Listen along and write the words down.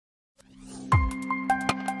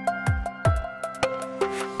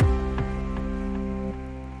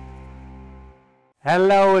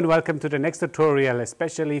Hello and welcome to the next tutorial,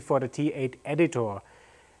 especially for the T8 editor.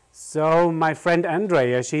 So my friend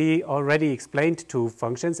Andrea, she already explained two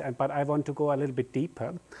functions, but I want to go a little bit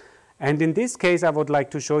deeper. And in this case, I would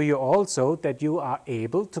like to show you also that you are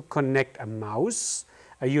able to connect a mouse,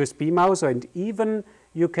 a USB mouse, and even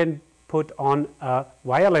you can put on a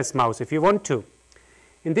wireless mouse if you want to.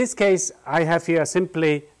 In this case, I have here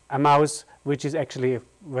simply a mouse which is actually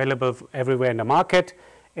available everywhere in the market.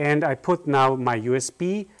 And I put now my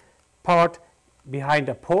USB port behind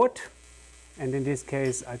a port, and in this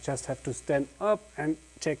case I just have to stand up and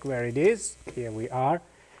check where it is. Here we are.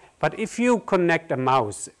 But if you connect a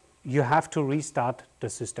mouse, you have to restart the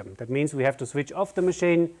system. That means we have to switch off the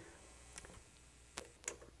machine,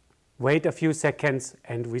 wait a few seconds,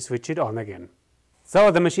 and we switch it on again. So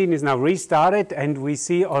the machine is now restarted, and we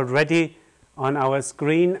see already on our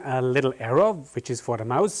screen a little arrow which is for the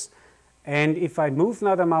mouse. And if I move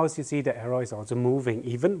now the mouse, you see the arrow is also moving,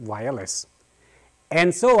 even wireless.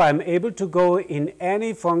 And so I'm able to go in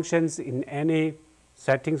any functions, in any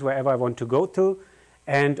settings, wherever I want to go to,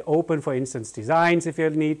 and open, for instance, designs if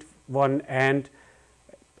you need one, and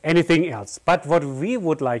anything else. But what we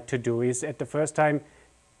would like to do is, at the first time,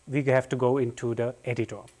 we have to go into the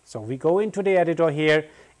editor. So we go into the editor here,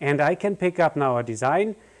 and I can pick up now a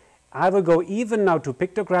design. I will go even now to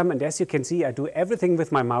pictogram, and as you can see, I do everything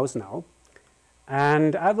with my mouse now.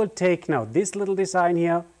 And I will take now this little design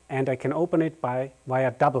here, and I can open it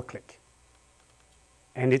via double click.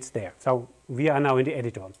 And it's there. So we are now in the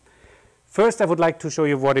editor. First, I would like to show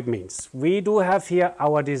you what it means. We do have here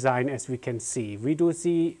our design, as we can see. We do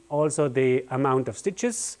see also the amount of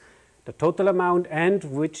stitches, the total amount, and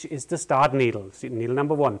which is the start needle, needle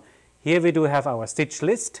number 1. Here we do have our stitch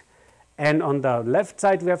list. And on the left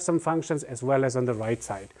side, we have some functions as well as on the right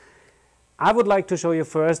side. I would like to show you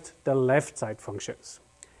first the left side functions.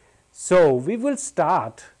 So we will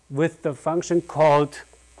start with the function called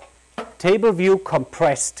table view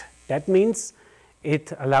compressed. That means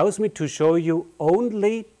it allows me to show you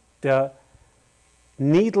only the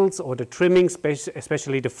needles or the trimming,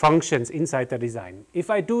 especially the functions inside the design. If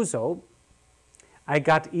I do so, I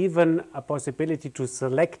got even a possibility to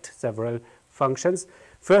select several functions.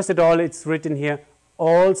 First of all, it's written here,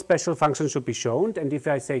 all special functions should be shown. And if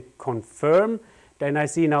I say confirm, then I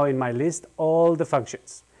see now in my list all the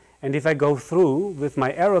functions. And if I go through with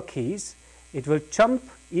my arrow keys, it will jump,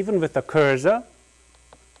 even with the cursor,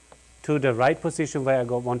 to the right position where I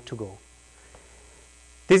want to go.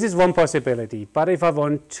 This is one possibility. But if I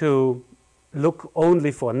want to look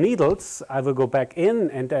only for needles, I will go back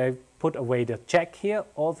in and I put away the check here,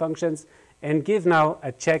 all functions, and give now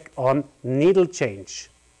a check on needle change.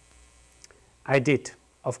 I did.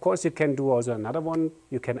 Of course, you can do also another one,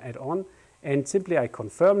 you can add on, and simply I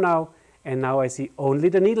confirm now, and now I see only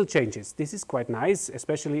the needle changes. This is quite nice,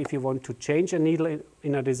 especially if you want to change a needle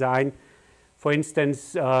in a design. For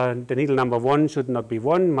instance, the needle number 1 should not be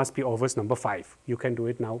 1, must be always number 5. You can do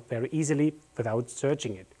it now very easily without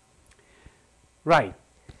searching it. Right.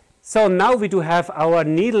 So now we do have our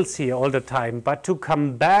needles here all the time, but to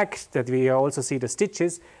come back, that we also see the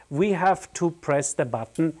stitches, we have to press the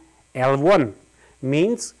button L1,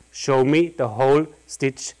 means show me the whole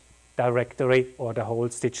stitch directory or the whole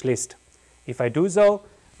stitch list. If I do so,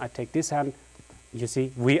 I take this hand, you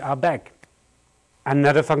see we are back.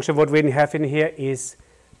 Another function what we have in here is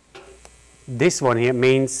this one here,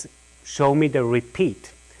 means show me the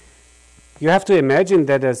repeat. You have to imagine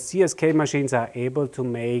that the ZSK machines are able to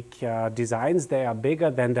make designs that are bigger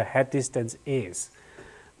than the head distance is.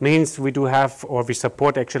 Means we do have, or we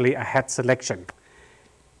support actually a head selection.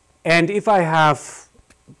 And if I have,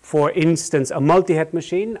 for instance, a multi-head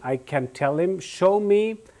machine, I can tell him, show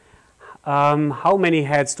me how many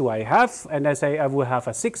heads do I have. And I say I will have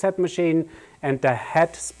a 6-head machine, and the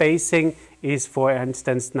head spacing is, for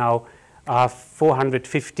instance, now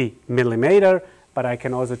 450 millimeter. But I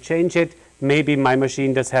can also change it. Maybe my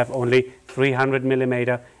machine does have only 300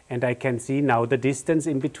 millimeter, and I can see now the distance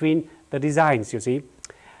in between the designs, you see.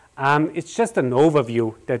 It's just an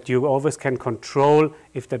overview that you always can control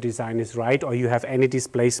if the design is right or you have any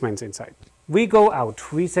displacements inside. We go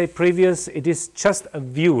out, we say previous, it is just a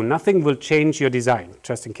view, nothing will change your design,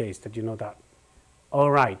 just in case that you know that.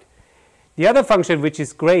 All right. The other function, which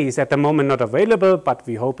is gray, is at the moment not available, but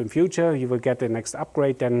we hope in future you will get the next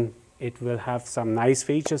upgrade, then it will have some nice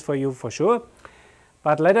features for you for sure.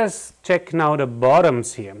 But let us check now the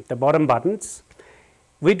bottoms here, the bottom buttons.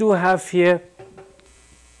 We do have here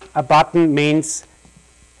a button means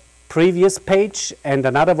previous page, and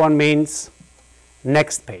another one means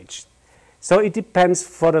next page. So it depends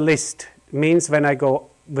for the list. It means when I go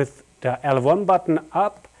with the L1 button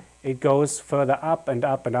up, it goes further up and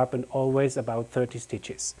up and up and always about 30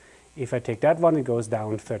 stitches. If I take that one, it goes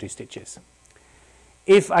down 30 stitches.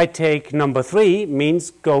 If I take number 3,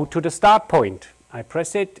 means go to the start point. I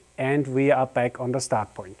press it and we are back on the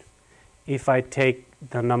start point. If I take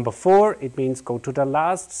the number 4, it means go to the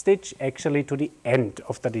last stitch, actually to the end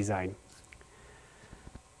of the design.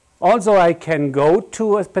 Also, I can go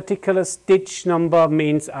to a particular stitch number,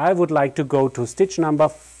 means I would like to go to stitch number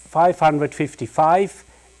 555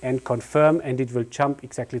 and confirm, and it will jump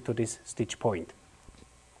exactly to this stitch point.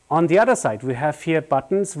 On the other side, we have here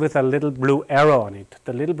buttons with a little blue arrow on it.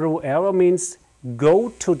 The little blue arrow means go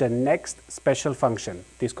to the next special function.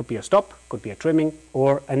 This could be a stop, could be a trimming,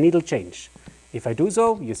 or a needle change. If I do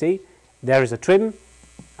so, you see, there is a trim.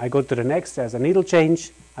 I go to the next, there's a needle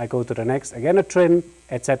change. I go to the next, again a trim,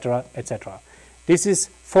 etc., etc. This is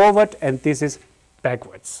forward and this is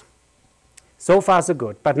backwards. So far so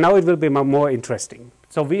good, but now it will be more interesting.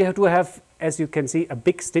 So we have to have, as you can see, a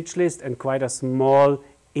big stitch list and quite a small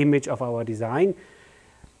image of our design.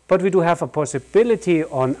 But we do have a possibility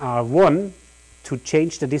on R1 to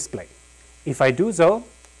change the display. If I do so,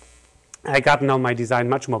 I got now my design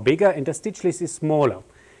much more bigger and the stitch list is smaller,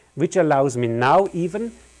 which allows me now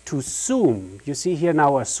even to zoom. You see here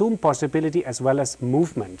now a zoom possibility as well as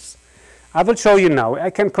movements. I will show you now. I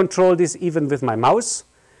can control this even with my mouse.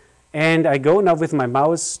 And I go now with my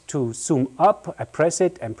mouse to zoom up. I press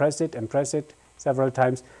it and press it and press it several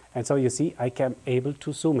times. And so you see I can able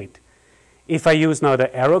to zoom it. If I use now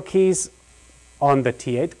the arrow keys on the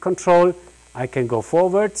T8 control, I can go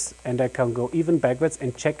forwards and I can go even backwards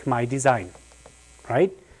and check my design,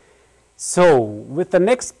 right? So with the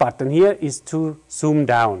next button here is to zoom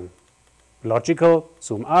down. Logical,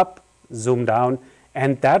 zoom up, zoom down.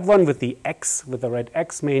 And that one with the X, with the red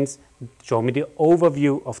X, means show me the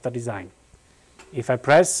overview of the design. If I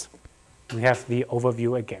press, we have the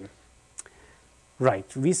overview again. Right,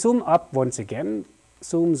 we zoom up once again,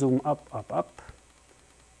 zoom, zoom up, up, up.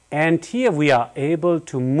 And here we are able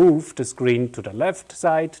to move the screen to the left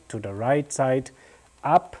side, to the right side,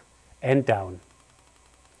 up and down.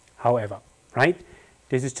 However, right,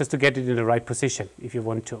 this is just to get it in the right position if you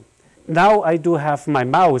want to. Now I do have my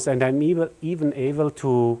mouse and I'm even able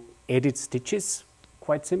to edit stitches,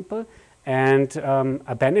 quite simple. And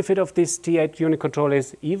a benefit of this T8 unit control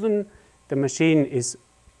is even the machine is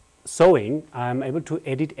sewing, I'm able to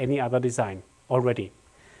edit any other design already.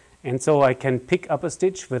 And so I can pick up a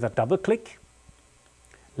stitch with a double click,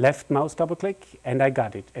 left mouse double click, and I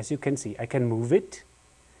got it. As you can see, I can move it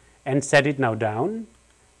and set it now down,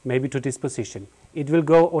 maybe to this position. It will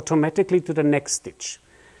go automatically to the next stitch.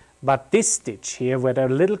 But this stitch here, where the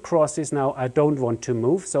little cross is now, I don't want to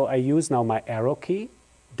move, so I use now my arrow key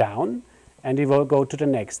down, and it will go to the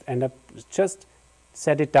next. And I just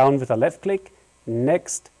set it down with a left click,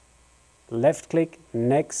 next, left click,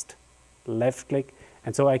 next, left click,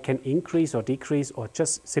 and so I can increase or decrease or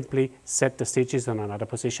just simply set the stitches on another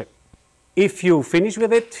position. If you finish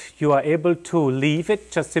with it, you are able to leave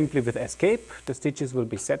it just simply with escape. The stitches will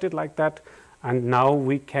be set it like that. And now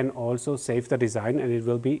we can also save the design and it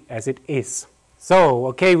will be as it is. So,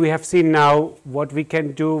 okay, we have seen now what we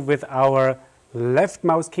can do with our left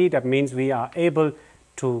mouse key. That means we are able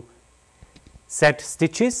to set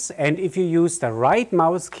stitches. And if you use the right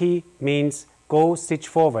mouse key, means go stitch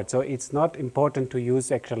forward. So it's not important to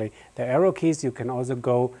use actually the arrow keys. You can also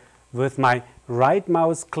go with my right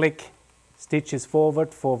mouse click, stitches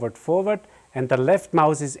forward, forward, forward. And the left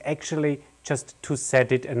mouse is actually just to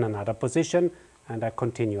set it in another position, and I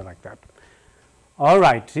continue like that. All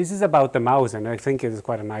right, this is about the mouse, and I think it is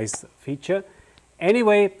quite a nice feature.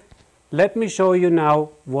 Anyway, let me show you now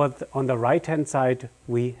what on the right-hand side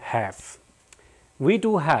we have. We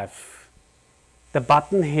do have the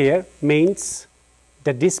button here means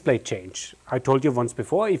the display change. I told you once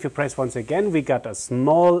before, if you press once again, we got a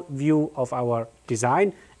small view of our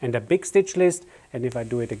design and a big stitch list, and if I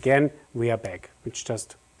do it again, we are back. It's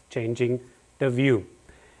just changing the view.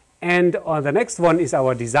 And on the next one is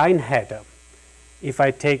our design header. If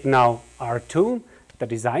I take now R2, the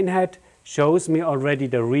design head shows me already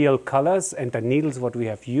the real colors and the needles what we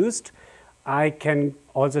have used. I can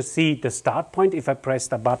also see the start point. If I press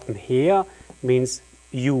the button here, means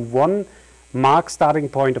U1, mark starting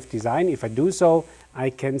point of design. If I do so, I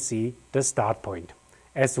can see the start point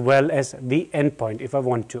as well as the end point if I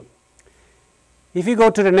want to. If you go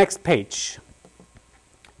to the next page,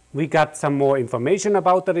 we got some more information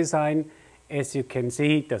about the design. As you can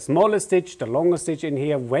see, the smaller stitch, the longer stitch in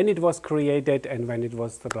here, when it was created and when it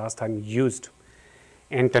was the last time used.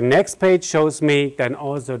 And the next page shows me then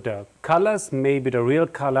also the colors, maybe the real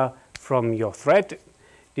color from your thread.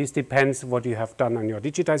 This depends what you have done on your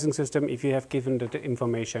digitizing system, if you have given the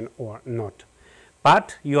information or not.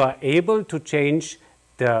 But you are able to change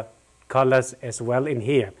the colors as well in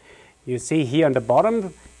here. You see here on the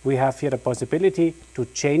bottom, we have here the possibility to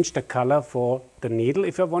change the color for the needle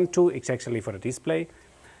if I want to. It's actually for the display.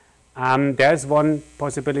 There's one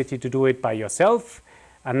possibility to do it by yourself.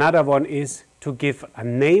 Another one is to give a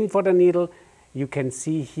name for the needle. You can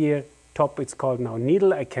see here top, it's called now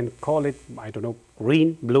needle. I can call it, I don't know,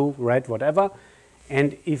 green, blue, red, whatever.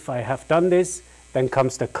 And if I have done this, then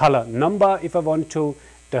comes the color number if I want to,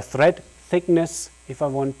 the thread thickness if I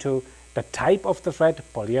want to, the type of the thread,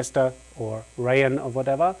 polyester or rayon or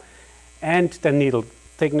whatever, and the needle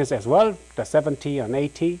thickness as well, the 70 and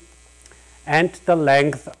 80, and the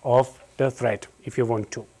length of the thread if you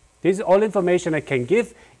want to. This is all information I can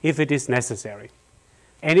give if it is necessary.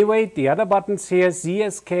 Anyway, the other buttons here,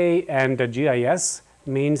 ZSK and the GIS,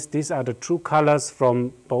 means these are the true colors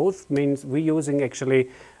from both. Means we're using actually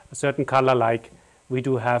a certain color like we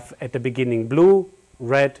do have at the beginning blue,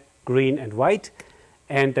 red, green and white,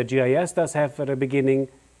 and the GIS does have at the beginning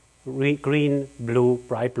green, blue,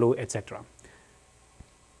 bright blue, etc.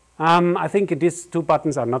 I think these two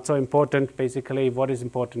buttons are not so important. Basically, what is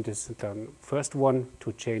important is the first one,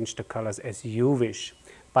 to change the colors as you wish.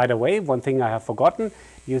 By the way, one thing I have forgotten,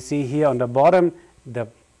 you see here on the bottom,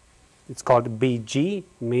 it's called BG,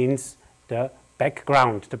 means the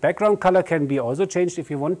background. The background color can be also changed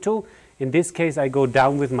if you want to. In this case, I go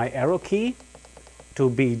down with my arrow key to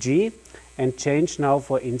BG and change now,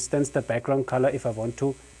 for instance, the background color if I want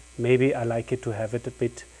to. Maybe I like it to have it a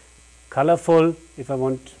bit colorful. If I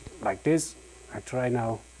want like this, I try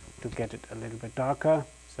now to get it a little bit darker.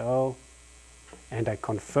 So, and I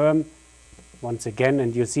confirm once again,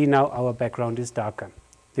 and you see now our background is darker.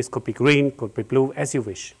 This could be green, could be blue, as you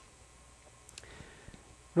wish.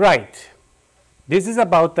 Right, this is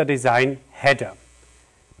about the design header.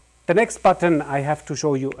 The next button I have to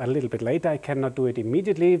show you a little bit later. I cannot do it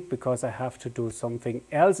immediately because I have to do something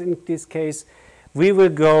else in this case. We will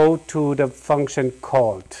go to the function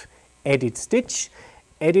called edit stitch.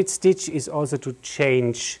 Edit stitch is also to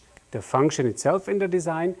change the function itself in the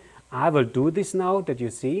design. I will do this now that you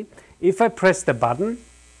see. If I press the button,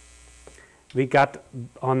 we got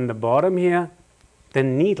on the bottom here the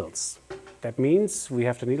needles. That means we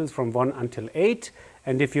have the needles from 1 until 8,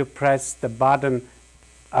 and if you press the button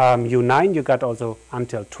U9, you got also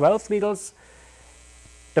until 12 needles.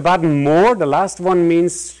 The button more, the last one,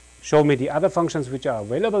 means show me the other functions which are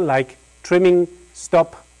available, like trimming,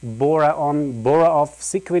 stop, borer on, borer off,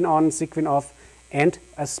 sequin on, sequin off, and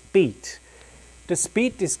a speed. The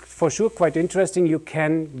speed is for sure quite interesting. You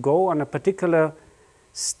can go on a particular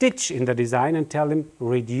stitch in the design and tell him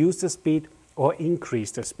reduce the speed or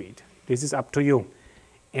increase the speed. This is up to you.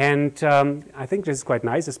 And I think this is quite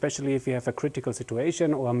nice, especially if you have a critical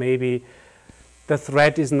situation or maybe the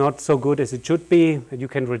thread is not so good as it should be, that you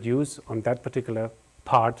can reduce on that particular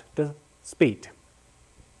part the speed.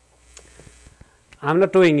 I'm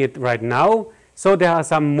not doing it right now. So there are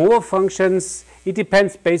some more functions. It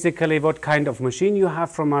depends basically what kind of machine you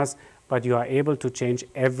have from us, but you are able to change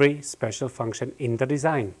every special function in the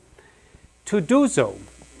design. To do so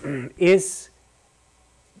is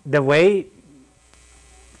the way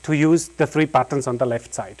to use the 3 buttons on the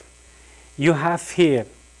left side. You have here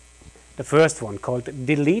the first one called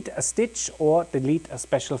delete a stitch or delete a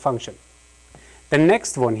special function. The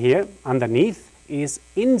next one here underneath is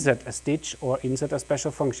insert a stitch or insert a special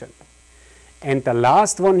function. And the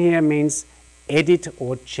last one here means edit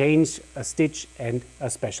or change a stitch and a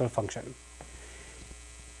special function.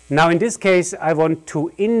 Now in this case I want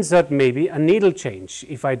to insert maybe a needle change.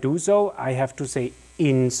 If I do so, I have to say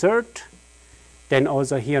insert. Then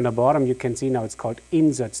also here on the bottom you can see now it's called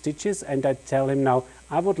insert stitches, and I tell him now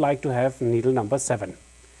I would like to have needle number 7.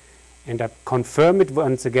 And I confirm it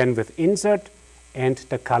once again with insert, and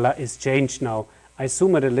the color is changed now. I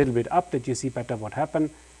zoom it a little bit up that you see better what happened,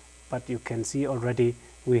 but you can see already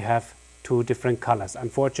we have 2 different colors.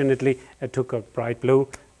 Unfortunately, I took a bright blue.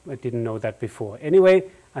 I didn't know that before. Anyway,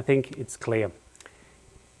 I think it's clear.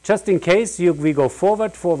 Just in case, we go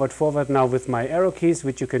forward, forward, forward now with my arrow keys,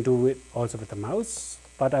 which you can do also with the mouse.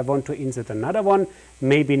 But I want to insert another one,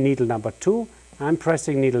 maybe needle number 2. I'm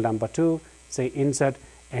pressing needle number 2, say insert,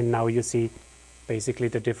 and now you see basically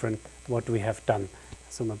the different what we have done.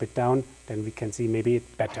 Zoom a bit down, then we can see maybe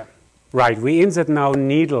it better. Right, we insert now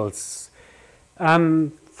needles.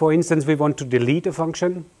 For instance, we want to delete a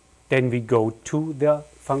function, then we go to the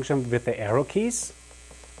function with the arrow keys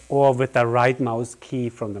or with the right mouse key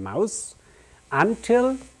from the mouse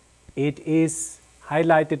until it is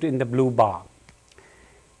highlighted in the blue bar.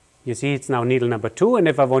 You see it's now needle number 2, and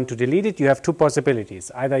if I want to delete it, you have two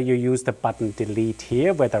possibilities. Either you use the button delete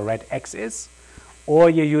here where the red X is,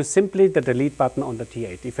 or you use simply the delete button on the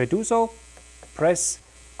T8. If I do so, press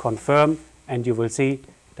confirm, and you will see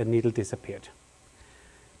the needle disappeared.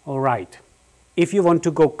 All right. If you want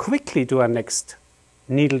to go quickly to a next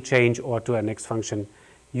needle change or to a next function,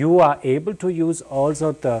 you are able to use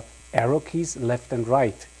also the arrow keys left and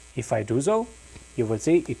right. If I do so, you will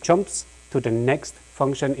see it jumps to the next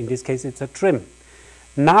function. In this case, it's a trim.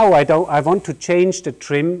 Now I want to change the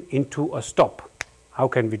trim into a stop. How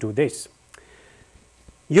can we do this?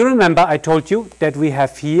 You remember I told you that we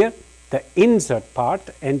have here the insert part,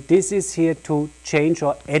 and this is here to change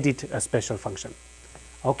or edit a special function.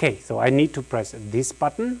 Okay, so I need to press this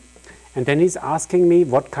button, and then he's asking me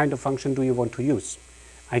what kind of function do you want to use.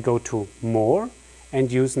 I go to more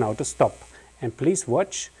and use now the stop. And please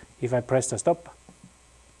watch, if I press the stop,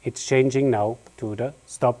 it's changing now to the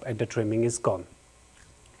stop and the trimming is gone.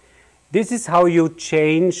 This is how you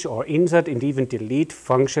change or insert and even delete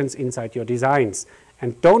functions inside your designs.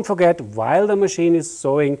 And don't forget, while the machine is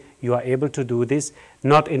sewing, you are able to do this,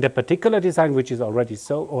 not in the particular design which is already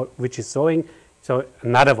which is sewing, so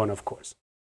another one, of course.